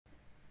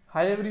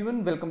Hi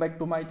everyone, welcome back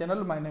to my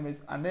channel. My name is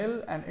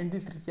Anil, and in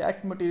this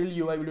React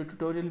material UI video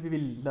tutorial we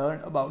will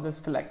learn about the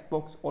select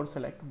box or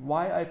select.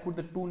 Why I put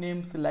the two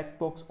names select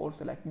box or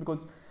select?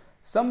 Because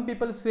some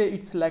people say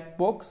it's select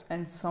box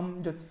and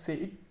some just say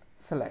it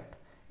select.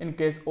 In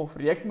case of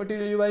React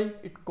material UI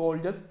it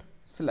called just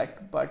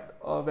select, but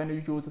when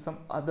you use some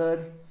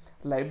other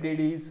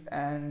libraries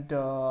and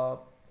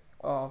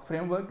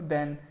framework,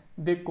 then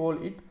they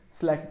call it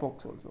select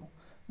box also,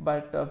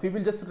 but we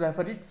will just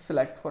refer it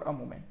select for a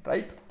moment,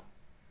 right?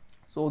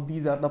 So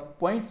these are the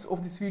points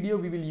of this video.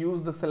 We will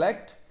use the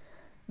select,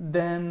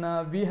 then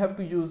we have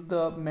to use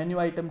the menu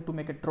item to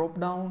make a drop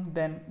down,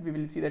 then we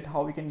will see that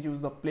how we can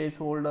use the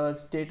placeholder,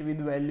 state with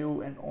value,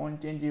 and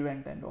onChange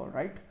event and all,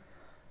 right?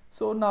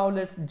 So now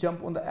let's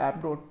jump on the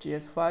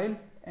app.js file,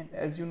 and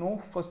as you know,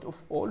 first of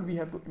all we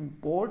have to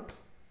import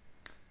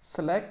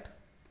select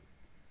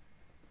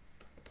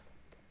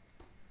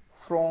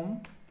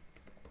from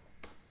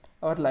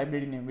our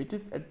library name, which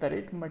is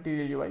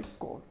 @material UI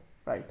core,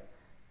 right?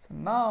 So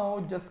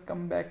now just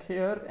come back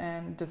here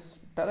and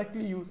just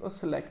directly use a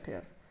select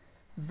here.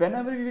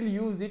 Whenever we will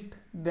use it,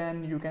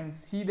 then you can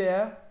see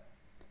there,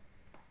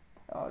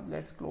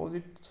 let's close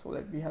it so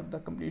that we have the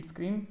complete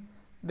screen.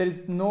 There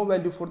is no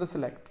value for the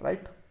select,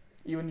 right?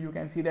 Even you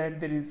can see that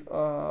there is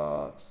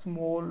a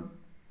small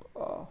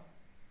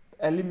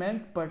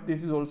element, but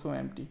this is also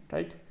empty,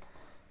 right?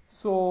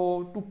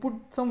 So to put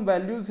some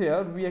values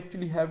here, we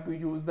actually have to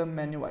use the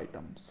menu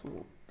item.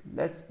 So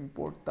let's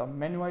import the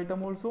menu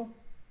item also,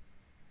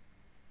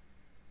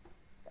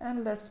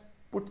 and let's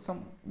put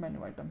some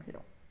menu item here.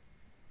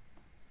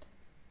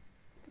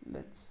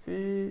 Let's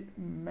say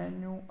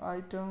menu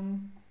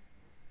item,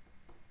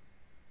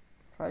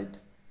 right?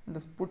 And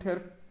let's put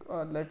here,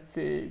 let's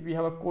say we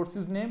have a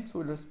course's name, so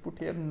let's put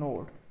here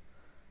node,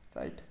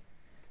 right?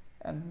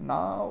 And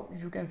now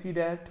you can see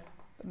that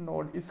the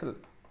node is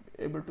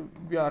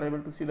we are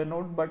able to see the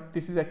node, but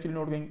this is actually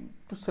not going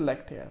to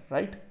select here,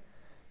 right?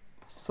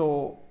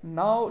 So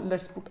now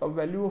let's put a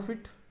value of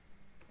it.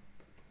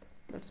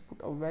 Let's put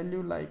a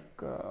value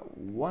like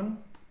 1,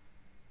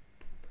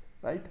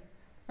 right?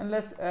 And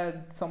let's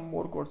add some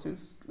more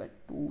courses like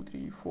 2,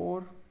 3,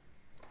 4.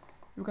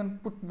 You can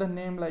put the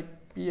name like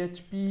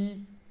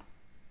PHP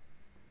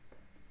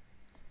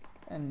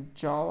and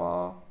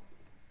Java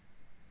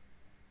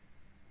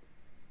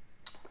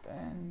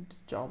and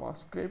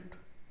JavaScript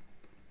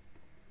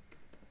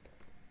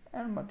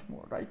and much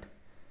more, right?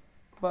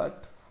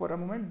 But for a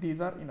moment these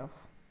are enough.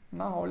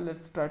 Now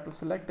let's try to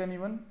select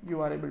anyone.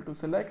 You are able to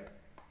select.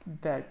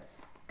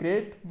 That's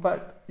great,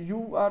 but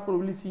you are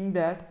probably seeing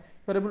that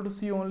you are able to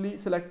see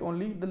select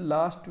only the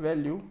last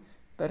value.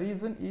 The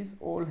reason is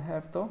all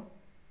have the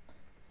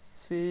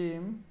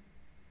same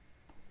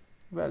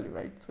value,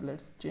 right? So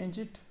let's change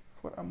it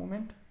for a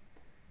moment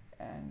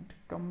and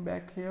come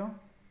back here.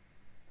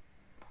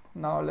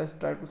 Now let's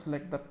try to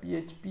select the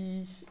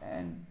PHP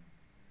and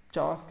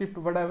JavaScript,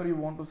 whatever you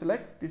want to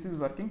select. This is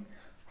working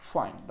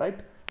fine,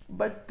 right?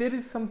 But there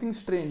is something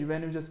strange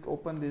when you just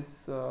open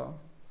this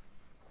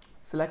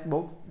select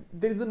box.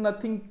 There is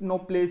nothing, no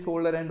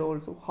placeholder, and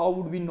also how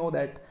would we know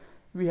that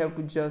we have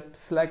to just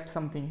select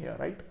something here,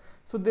 right?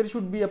 So there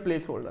should be a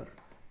placeholder.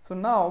 So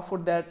now for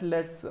that,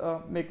 let's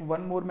make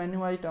one more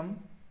menu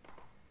item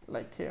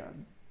like here,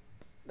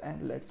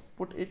 and let's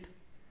put it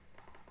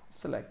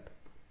select,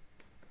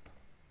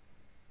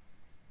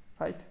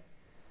 right?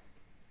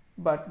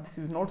 But this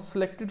is not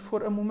selected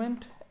for a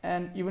moment,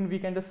 and even we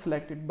can just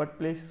select it, but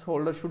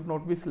placeholder should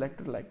not be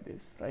selected like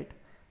this, right?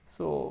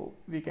 So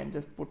we can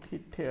just put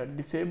it here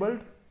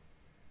disabled.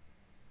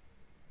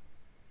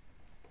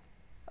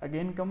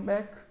 Again come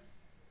back.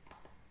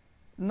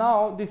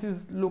 Now this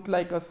is look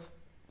like a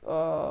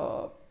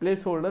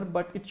placeholder,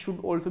 but it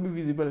should also be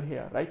visible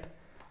here, right?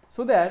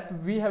 So that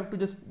we have to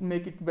just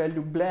make it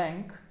value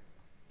blank,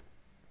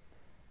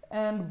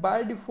 and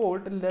by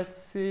default let's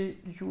say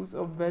use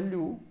a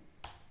value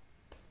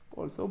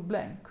also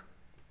blank,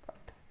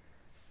 right?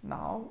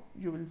 Now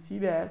you will see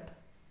that,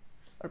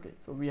 okay,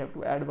 so we have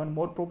to add one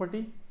more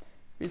property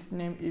which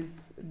name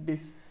is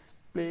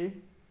display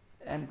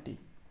empty,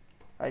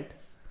 right?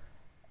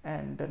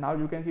 And now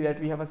you can see that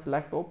we have a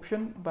select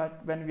option,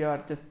 but when we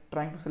are just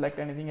trying to select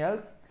anything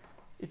else,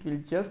 it will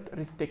just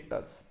restrict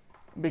us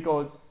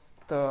because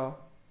the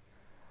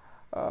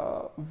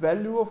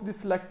value of the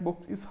select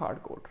box is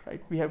hard code,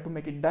 right? We have to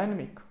make it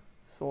dynamic.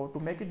 So to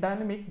make it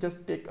dynamic,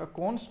 just take a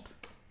const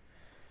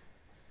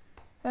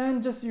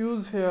and just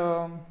use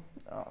here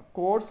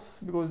course,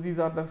 because these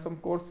are some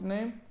course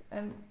name,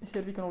 and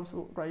here we can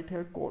also write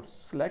here course,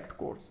 select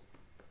course,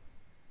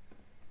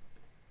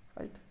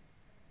 right?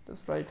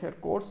 Just write here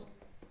course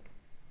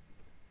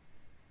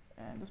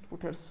and just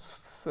put here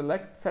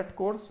select set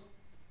course,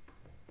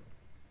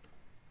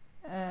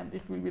 and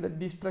it will be the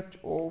destruct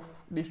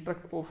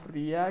of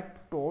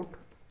react dot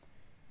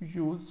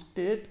use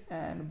state,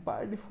 and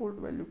by default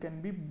value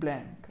can be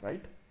blank,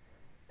 right?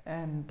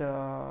 And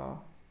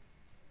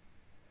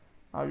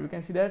now you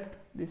can see that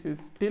this is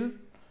still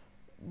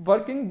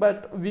working,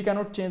 but we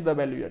cannot change the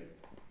value yet.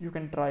 You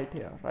can try it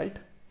here, right?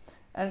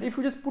 And if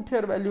you just put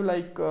here value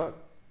like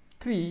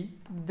 3,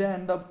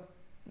 then the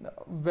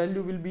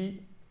value will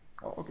be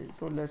okay.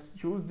 So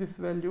let's use this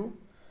value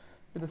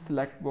with the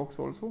select box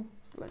also,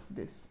 so like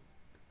this,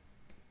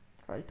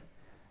 right?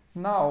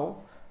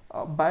 Now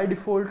by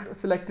default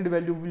selected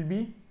value will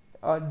be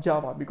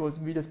Java, because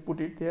we just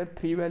put it there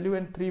 3 value,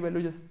 and 3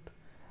 value just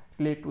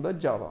relate to the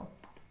Java.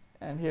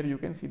 And here you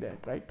can see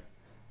that, right?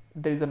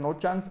 There is no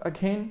chance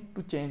again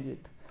to change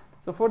it.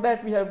 So for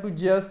that we have to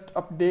just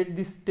update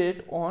this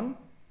state on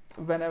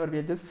whenever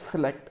we just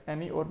select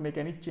any or make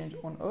any change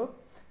on a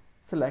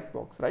select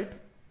box, right?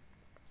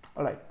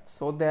 All right,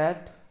 so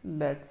that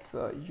let's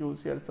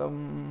use here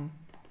some,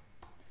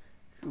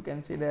 you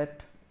can say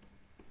that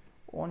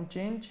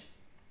onChange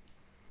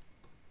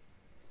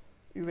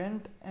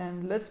event,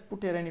 and let's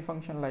put here any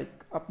function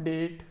like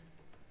update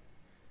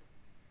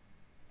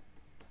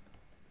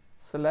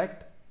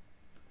select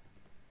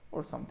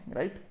or something,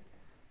 right?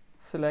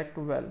 Select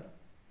well.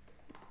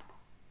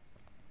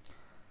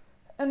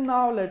 And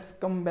now let's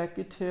come back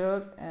it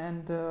here,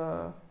 and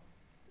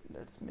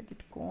let's make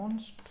it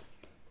const,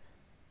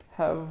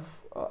 have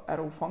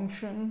arrow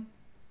function,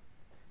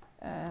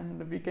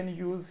 and we can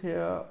use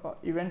here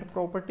event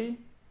property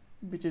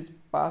which is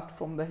passed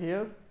from the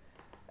here.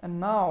 And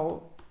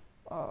now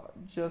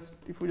just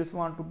if you just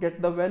want to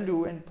get the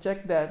value and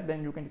check that,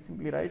 then you can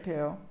simply write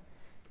here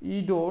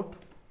e dot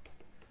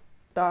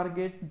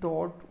target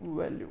dot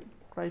value,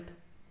 right?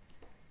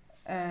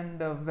 And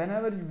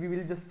whenever we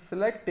will just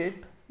select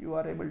it, you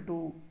are able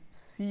to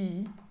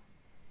see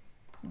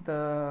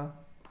the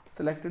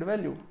selected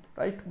value,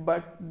 right?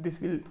 But this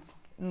will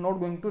not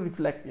going to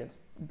reflect, yes,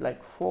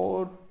 like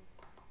 4,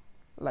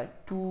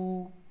 like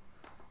 2,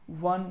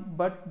 1,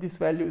 but this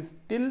value is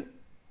still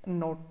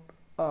not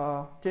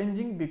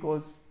changing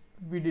because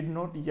we did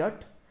not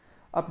yet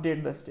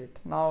update the state.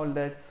 Now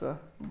let's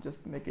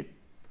just make it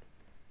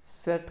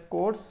set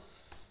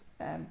course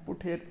and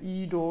put here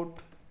e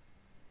dot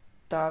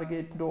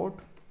target dot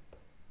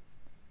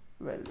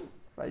value,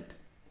 right?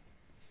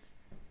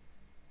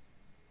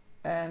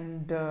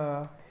 And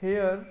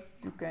here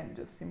you can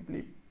just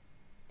simply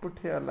put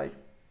here like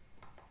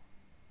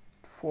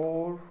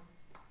 4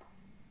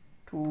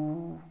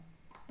 to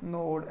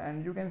node,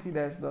 and you can see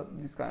that's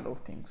this kind of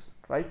things,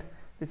 right?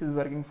 This is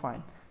working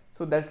fine.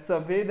 So that's a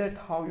way that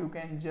how you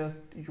can just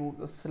use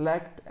a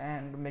select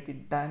and make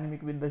it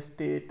dynamic with the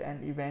state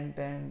and event,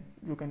 and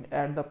you can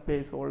add the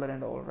placeholder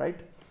and all, right?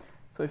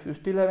 So if you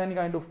still have any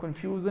kind of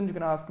confusion, you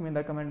can ask me in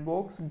the comment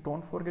box.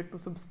 Don't forget to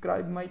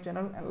subscribe my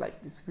channel and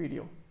like this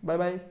video. Bye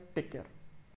bye, take care.